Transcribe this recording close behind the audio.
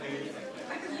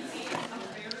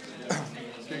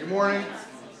Okay, good morning.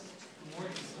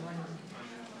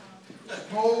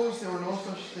 Suppose there were no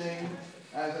such thing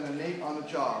as an innate on the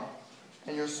job,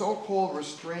 and your so-called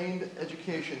restrained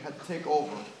education had to take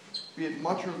over, be it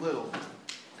much or little.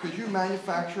 Could you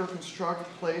manufacture, construct,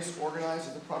 place, organize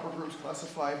into proper groups,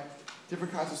 classify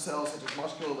different kinds of cells such as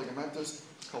muscular, ligamentous,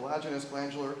 collagenous,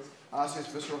 glandular, osseous,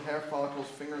 visceral, hair follicles,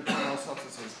 finger and toenail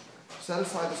substances? Set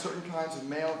aside the certain kinds of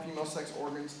male and female sex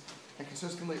organs and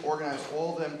consistently organize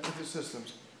all of them into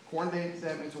systems. Coordinate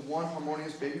them into one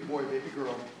harmonious baby boy, baby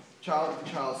girl, child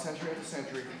after child, century after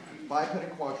century, biped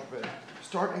and quadruped.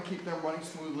 Start and keep them running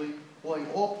smoothly, pulling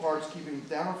all parts, keeping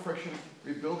down friction,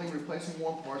 rebuilding, replacing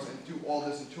worn parts, and do all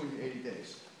this in 280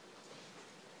 days.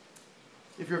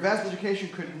 If your advanced education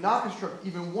could not construct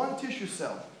even one tissue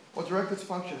cell or direct its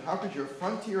function, how could your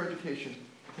frontier education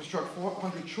construct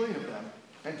 400 trillion of them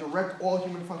and direct all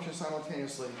human functions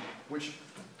simultaneously, which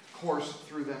course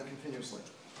through them continuously?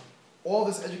 All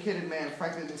this educated man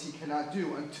frankly thinks he cannot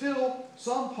do until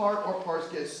some part or parts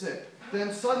get sick.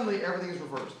 Then suddenly everything is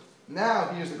reversed. Now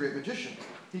he is the great magician.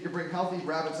 He can bring healthy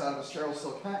rabbits out of a sterile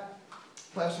silk hat,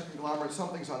 plaster conglomerate,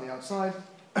 something's on the outside,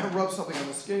 rub something on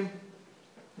the skin,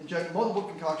 inject multiple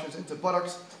concoctions into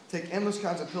buttocks, take endless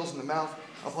kinds of pills in the mouth,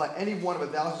 apply any one of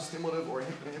 1,000 stimulative or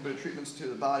inhibitive treatments to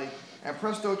the body, and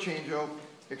presto changeo,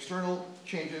 external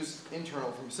changes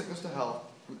internal, from sickness to health,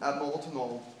 from abnormal to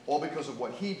normal, all because of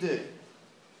what he did.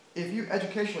 If you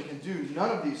educationally can do none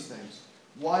of these things,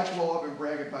 why blow up and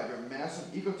brag about your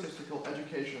massive egotistical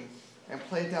education and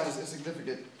play it down as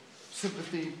insignificant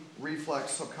sympathy,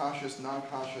 reflex, subconscious,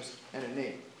 non-conscious, and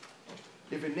innate?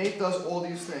 If innate does all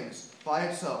these things by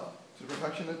itself, to the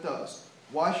perfection it does,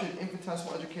 why should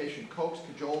infinitesimal education coax,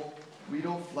 cajole,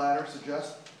 wheedle, flatter,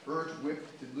 suggest, urge, whip,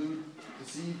 delude,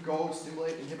 deceive, goad,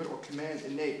 stimulate, inhibit, or command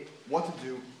innate what to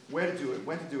do, where to do it,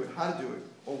 when to do it, how to do it,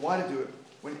 or why to do it,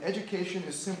 when education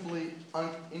is simply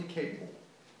incapable?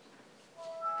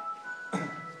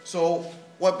 So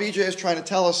what BJ is trying to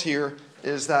tell us here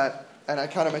is that, and I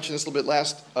kind of mentioned this a little bit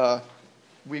last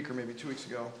week or maybe 2 weeks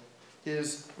ago,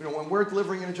 is when we're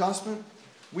delivering an adjustment,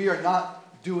 we are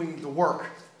not doing the work,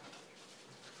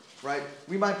 right?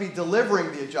 We might be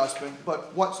delivering the adjustment,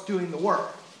 but what's doing the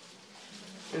work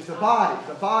is the body.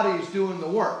 The body is doing the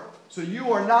work. So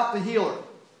you are not the healer,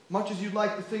 much as you'd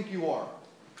like to think you are,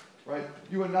 right?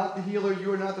 You are not the healer.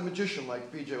 You are not the magician,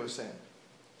 like BJ was saying.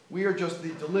 We are just the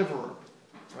deliverer,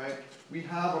 right? We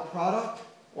have a product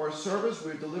or a service.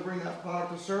 We're delivering that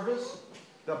product or service.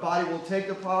 The body will take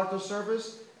the product or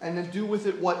service and then do with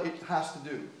it what it has to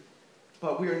do.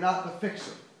 But we are not the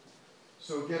fixer.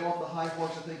 So get off the high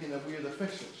horse of thinking that we are the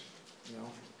fixers. You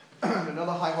know?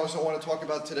 Another high horse I want to talk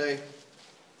about today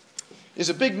is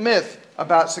a big myth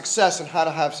about success and how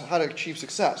to achieve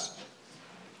success.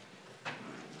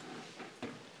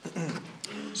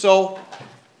 So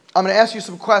I'm going to ask you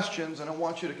some questions, and I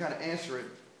want you to kind of answer it.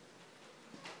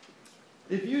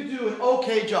 If you do an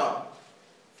okay job,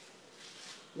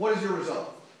 what is your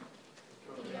result?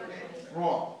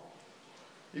 Wrong.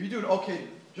 If you do an okay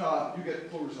job, you get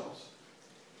poor results.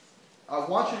 I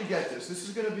want you to get this. This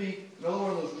is going to be another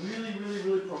one of those really, really,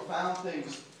 really profound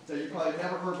things that you probably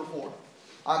never heard before.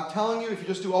 I'm telling you, if you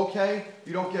just do okay,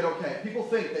 you don't get okay. People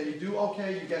think that you do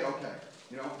okay, you get okay.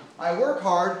 You know, I work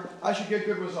hard, I should get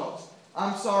good results.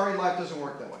 I'm sorry, life doesn't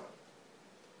work that way.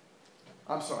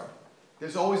 I'm sorry.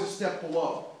 There's always a step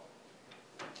below.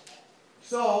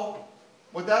 So,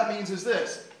 what that means is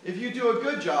this. If you do a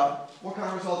good job, what kind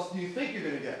of results do you think you're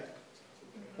going to get?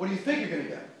 What do you think you're going to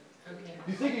get? Okay.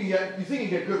 You think you can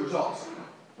get good results,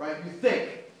 right? You think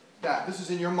that. This is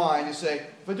in your mind. You say,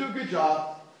 if I do a good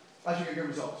job, I should get good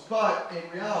results. But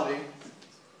in reality,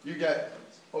 you get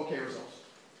okay results.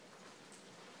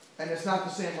 And it's not the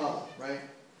same level, right?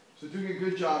 So doing a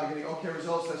good job and getting okay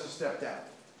results, that's a step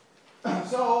down.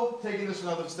 So, taking this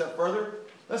another step further,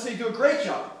 let's say you do a great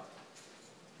job.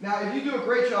 Now, if you do a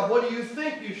great job, what do you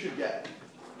think you should get?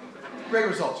 Great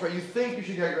results, right? You think you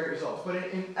should get great results. But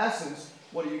in essence,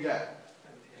 what do you get?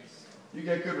 You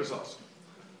get good results.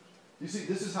 You see,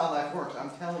 this is how life works.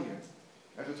 I'm telling you.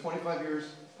 After 25 years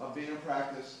of being in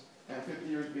practice and 50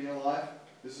 years being alive,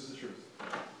 this is the truth,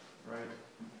 right?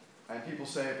 And people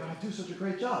say, but I do such a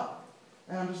great job,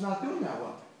 and I'm just not doing that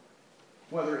well.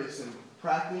 Whether it's in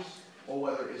practice, or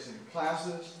whether it's in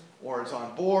classes, or it's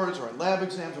on boards, or in lab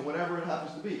exams, or whatever it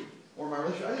happens to be. Or my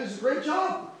relationship, I think this is a great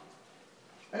job.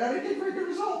 And I didn't get very good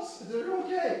results. They're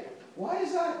okay. Why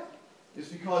is that? It's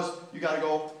because you got to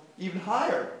go even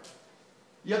higher.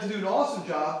 You have to do an awesome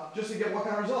job just to get what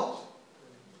kind of results?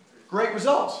 Great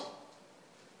results.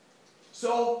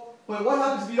 So, but what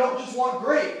happens if you don't just want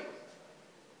great?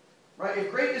 Right?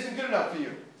 If great isn't good enough for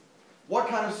you, What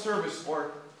kind of service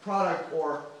or product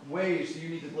or ways do you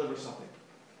need to deliver something?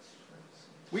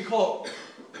 We call it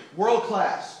world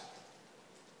class.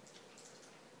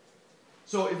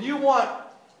 So if you want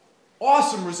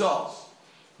awesome results,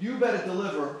 you better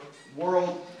deliver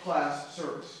world class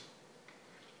service.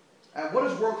 And what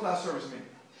does world class service mean?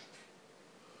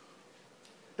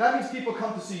 That means people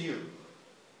come to see you.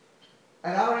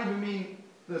 And I don't even mean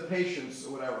the patients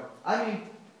or whatever. I mean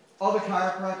other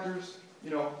chiropractors,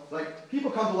 like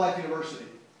people come to Life University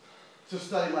to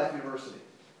study Life University.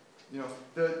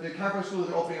 The chiropractic school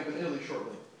is opening up in Italy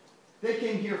shortly. They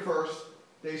came here first,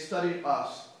 they studied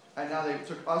us, and now they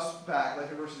took us back, Life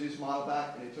University's model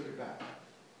back, and they took it back.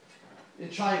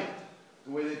 In China,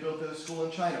 the way they built the school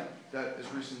in China that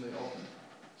is recently opened,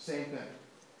 same thing.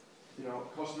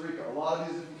 Costa Rica, a lot of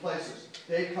these different places,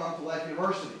 they come to Life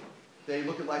University. They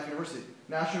look at Life University.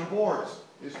 National Boards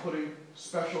is putting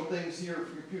special things here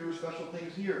for computers, special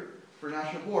things here for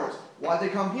national boards. Why'd they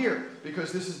come here?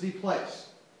 Because this is the place,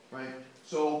 right?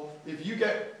 So if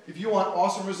you want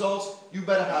awesome results, you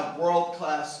better have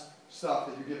world-class stuff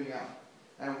that you're giving out.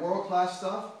 And world-class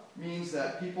stuff means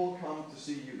that people come to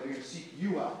see you. They're going to seek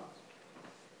you out.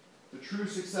 The true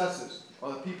successes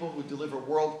are the people who deliver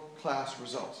world-class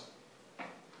results.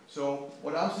 So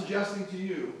what I'm suggesting to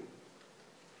you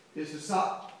is to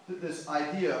stop this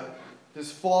idea,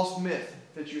 this false myth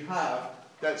that you have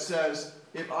that says,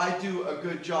 if I do a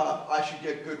good job, I should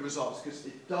get good results, because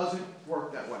it doesn't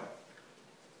work that way.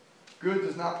 Good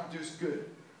does not produce good.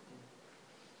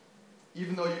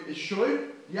 Even though it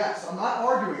should, yes, I'm not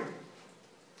arguing.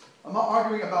 I'm not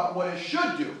arguing about what it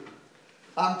should do.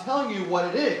 I'm telling you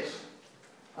what it is.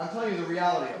 I'm telling you the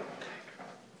reality of it.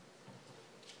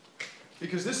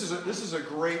 Because this is a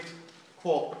great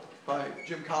quote by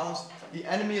Jim Collins. The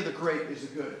enemy of the great is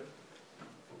the good.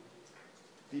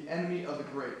 The enemy of the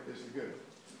great is the good.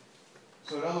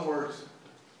 So in other words,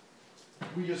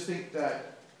 we just think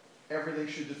that everything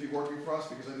should just be working for us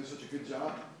because I do such a good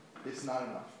job. It's not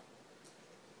enough.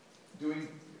 Doing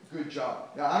a good job.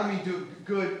 Now, I don't mean do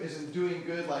good isn't doing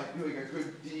good like doing a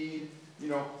good deed,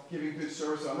 giving good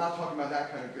service. I'm not talking about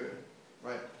that kind of good,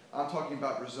 right? I'm talking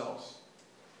about results.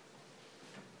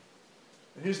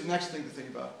 And here's the next thing to think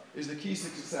about, is the keys to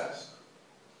success.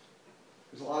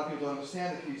 Because a lot of people don't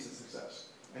understand the keys to success.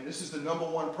 And this is the number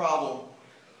one problem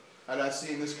that I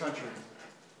see in this country,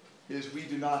 is we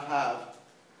do not have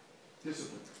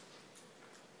discipline.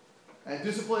 And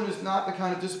discipline is not the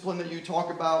kind of discipline that you talk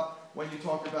about when you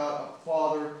talk about a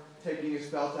father taking his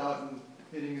belt out and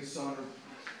hitting his son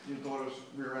or your daughter's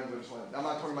rear end with his leg. I'm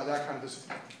not talking about that kind of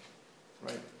discipline.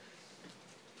 Right?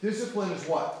 Discipline is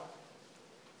what?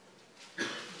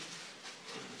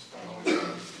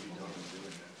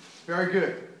 Very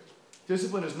good.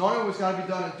 Discipline is knowing what's got to be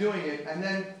done and doing it, and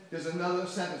then there's another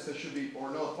sentence that should be, or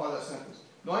another part of that sentence.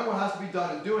 Knowing what has to be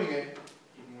done and doing it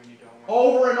even when you don't want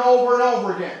over and over and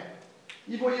over again.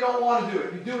 Even when you don't want to do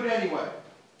it, you do it anyway.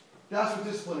 That's what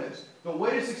discipline is. The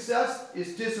way to success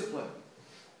is discipline.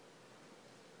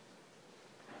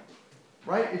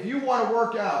 Right? If you want to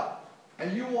work out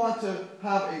and you want to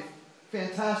have a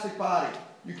fantastic body,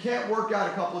 you can't work out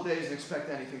a couple of days and expect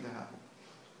anything to happen.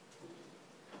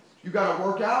 You got to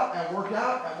work out and work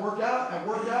out and work out and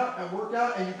work out and work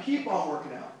out, and you keep on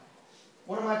working out.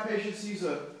 One of my patients, he's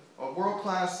a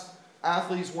world-class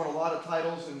athlete. He's won a lot of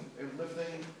titles in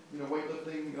lifting,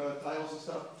 weightlifting titles and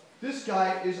stuff. This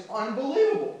guy is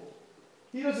unbelievable.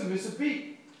 He doesn't miss a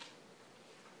beat.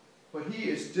 But he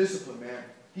is disciplined, man.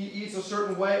 He eats a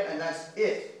certain way, and that's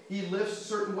it. He lifts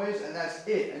certain ways, and that's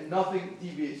it. And nothing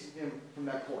deviates him from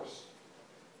that course.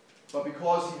 But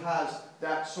because he has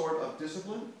that sort of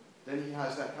discipline, then he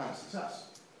has that kind of success.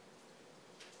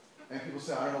 And people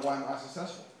say, I don't know why I'm not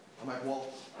successful. I'm like, well,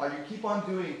 you keep on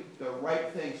doing the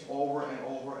right things over and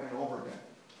over and over again.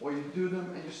 Or you do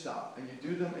them and you stop, and you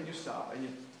do them and you stop. And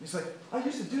you say, I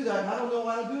used to do that, and I don't know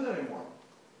why I don't do that anymore.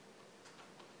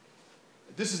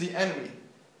 This is the enemy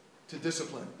to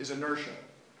discipline, is inertia.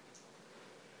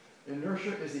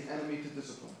 Inertia is the enemy to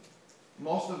discipline.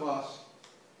 Most of us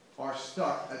are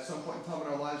stuck at some point in time in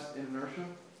our lives in inertia,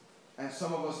 and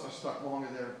some of us are stuck longer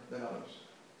there than others.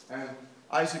 And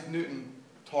Isaac Newton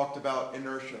talked about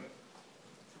inertia.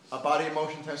 A body in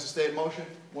motion tends to stay in motion.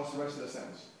 What's the rest of the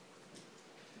sentence?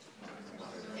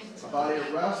 A body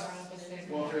at rest.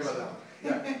 Well, forget about that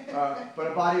one. Yeah. But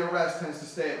a body at rest tends to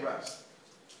stay at rest.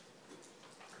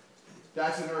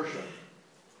 That's inertia.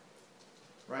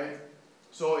 Right?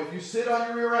 So if you sit on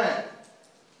your rear end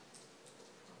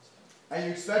and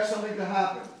you expect something to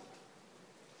happen,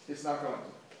 it's not going to.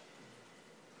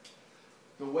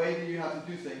 The way that you have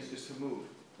to do things is to move.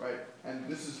 right? And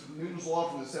this is Newton's law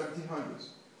from the 1700s.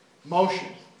 Motion.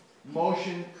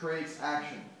 Motion creates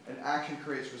action, and action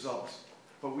creates results.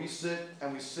 But we sit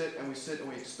and we sit and we sit and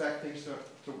we expect things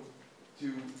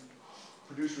to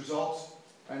produce results,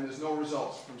 and there's no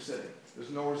results from sitting. There's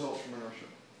no results from inertia.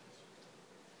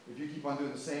 If you keep on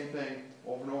doing the same thing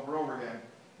over and over and over again,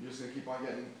 you're just going to keep on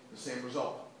getting the same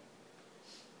result.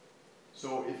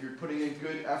 So if you're putting in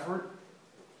good effort,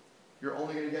 you're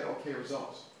only going to get okay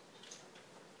results.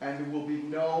 And there will be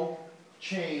no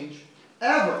change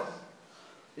ever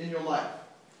in your life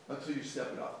until you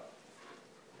step it up.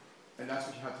 And that's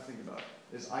what you have to think about,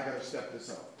 is I got to step this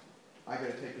up. I got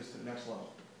to take this to the next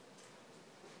level.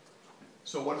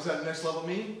 So what does that next level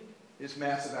mean? It's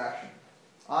massive action.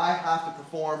 I have to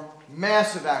perform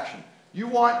massive action. You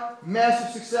want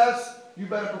massive success? You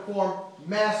better perform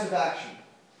massive action.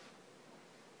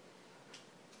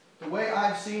 The way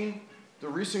I've seen the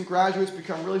recent graduates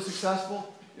become really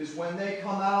successful is when they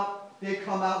come out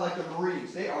like the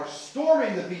Marines. They are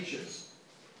storming the beaches.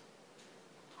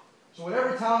 So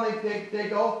whatever town they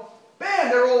go, bam,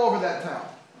 they're all over that town.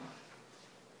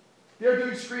 They're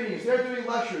doing screenings, they're doing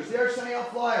lectures, they're sending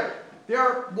out flyers,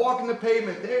 they're walking the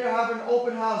pavement, they're having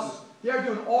open houses, they're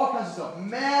doing all kinds of stuff.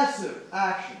 Massive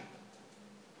action.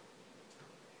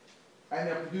 And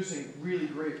they're producing really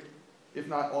great, if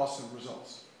not awesome,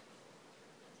 results.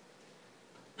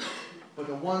 But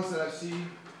the ones that I've seen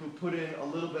who put in a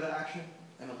little bit of action,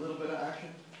 and a little bit of action,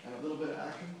 and a little bit of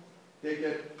action, they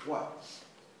get what?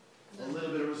 A little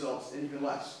bit of results, and even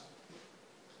less.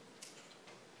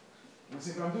 And I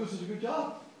say, but I'm doing such a good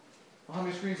job. Well, how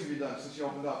many screens have you done since you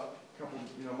opened up a couple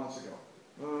months ago?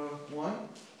 One.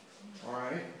 All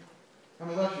right. How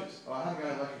many lectures? I haven't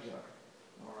got any lectures yet.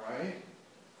 All right.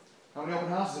 How many open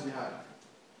houses have you had?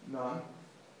 None.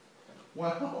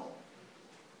 Well,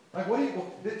 like what do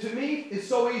you? To me, it's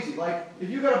so easy. Like if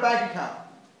you got a bank account,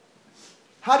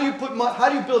 how do you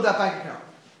build that bank account?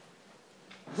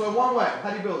 So in one way,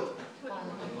 how do you build it?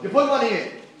 You put money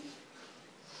in.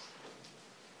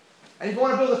 And if you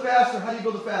want to build it faster, how do you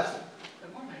build it faster?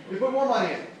 You put more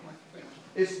money in.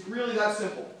 It's really that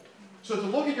simple. So to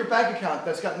look at your bank account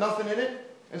that's got nothing in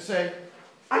it and say,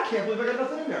 I can't believe I got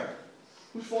nothing in there.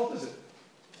 Whose fault is it?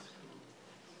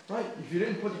 Right? If you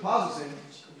didn't put deposits in,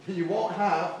 then you won't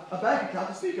have a bank account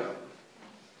to speak of.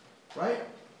 Right?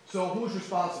 So who's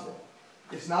responsible?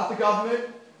 It's not the government.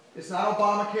 It's not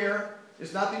Obamacare.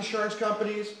 It's not the insurance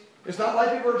companies. It's not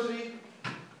Life University.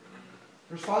 The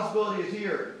responsibility is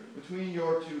here, between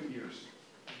your two ears.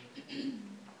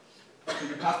 So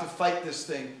you have to fight this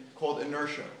thing called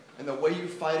inertia. And the way you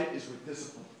fight it is with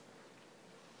discipline.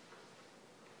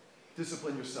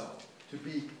 Discipline yourself. To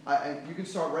be, and you can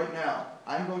start right now.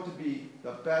 I'm going to be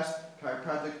the best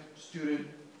chiropractic student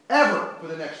ever for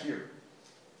the next year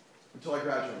until I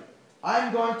graduate.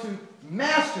 I'm going to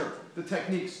master the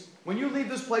techniques. When you leave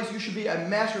this place, you should be a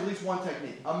master of at least one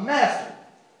technique. A master.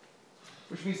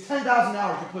 Which means 10,000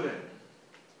 hours you put in.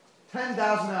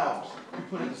 10,000 hours you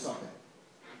put into something.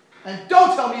 And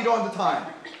don't tell me you don't have the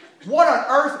time. What on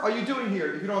earth are you doing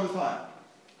here if you don't have the time?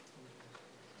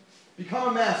 Become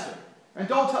a master. And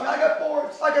don't tell me, I got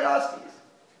boards, I got Oskies,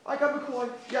 I got McCoy.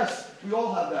 Yes, we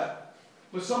all have that.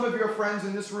 But some of your friends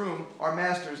in this room are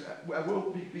masters,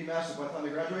 will be masters by the time they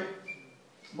graduate.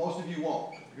 Most of you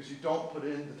won't, because you don't put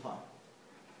in the time.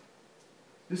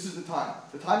 This is the time.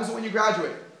 The time isn't when you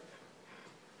graduate.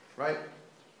 Right?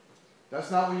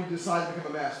 That's not when you decide to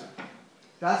become a master.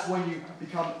 That's when you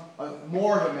become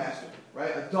more of a master,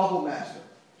 right? A double master.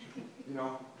 You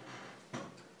know?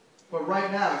 But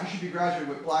right now, you should be graduating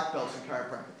with black belts in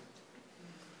chiropractic.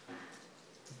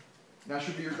 That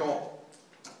should be your goal.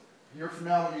 A year from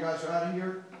now, when you guys are out of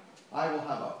here, I will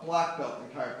have a black belt in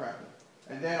chiropractic.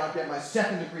 And then I'll get my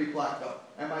second degree black belt,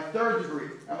 and my third degree,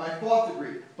 and my fourth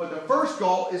degree. But the first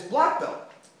goal is black belt.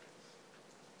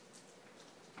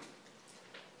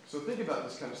 So think about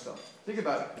this kind of stuff. Think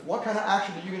about it. What kind of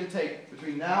action are you going to take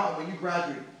between now and when you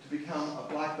graduate to become a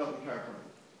black belt in chiropractic?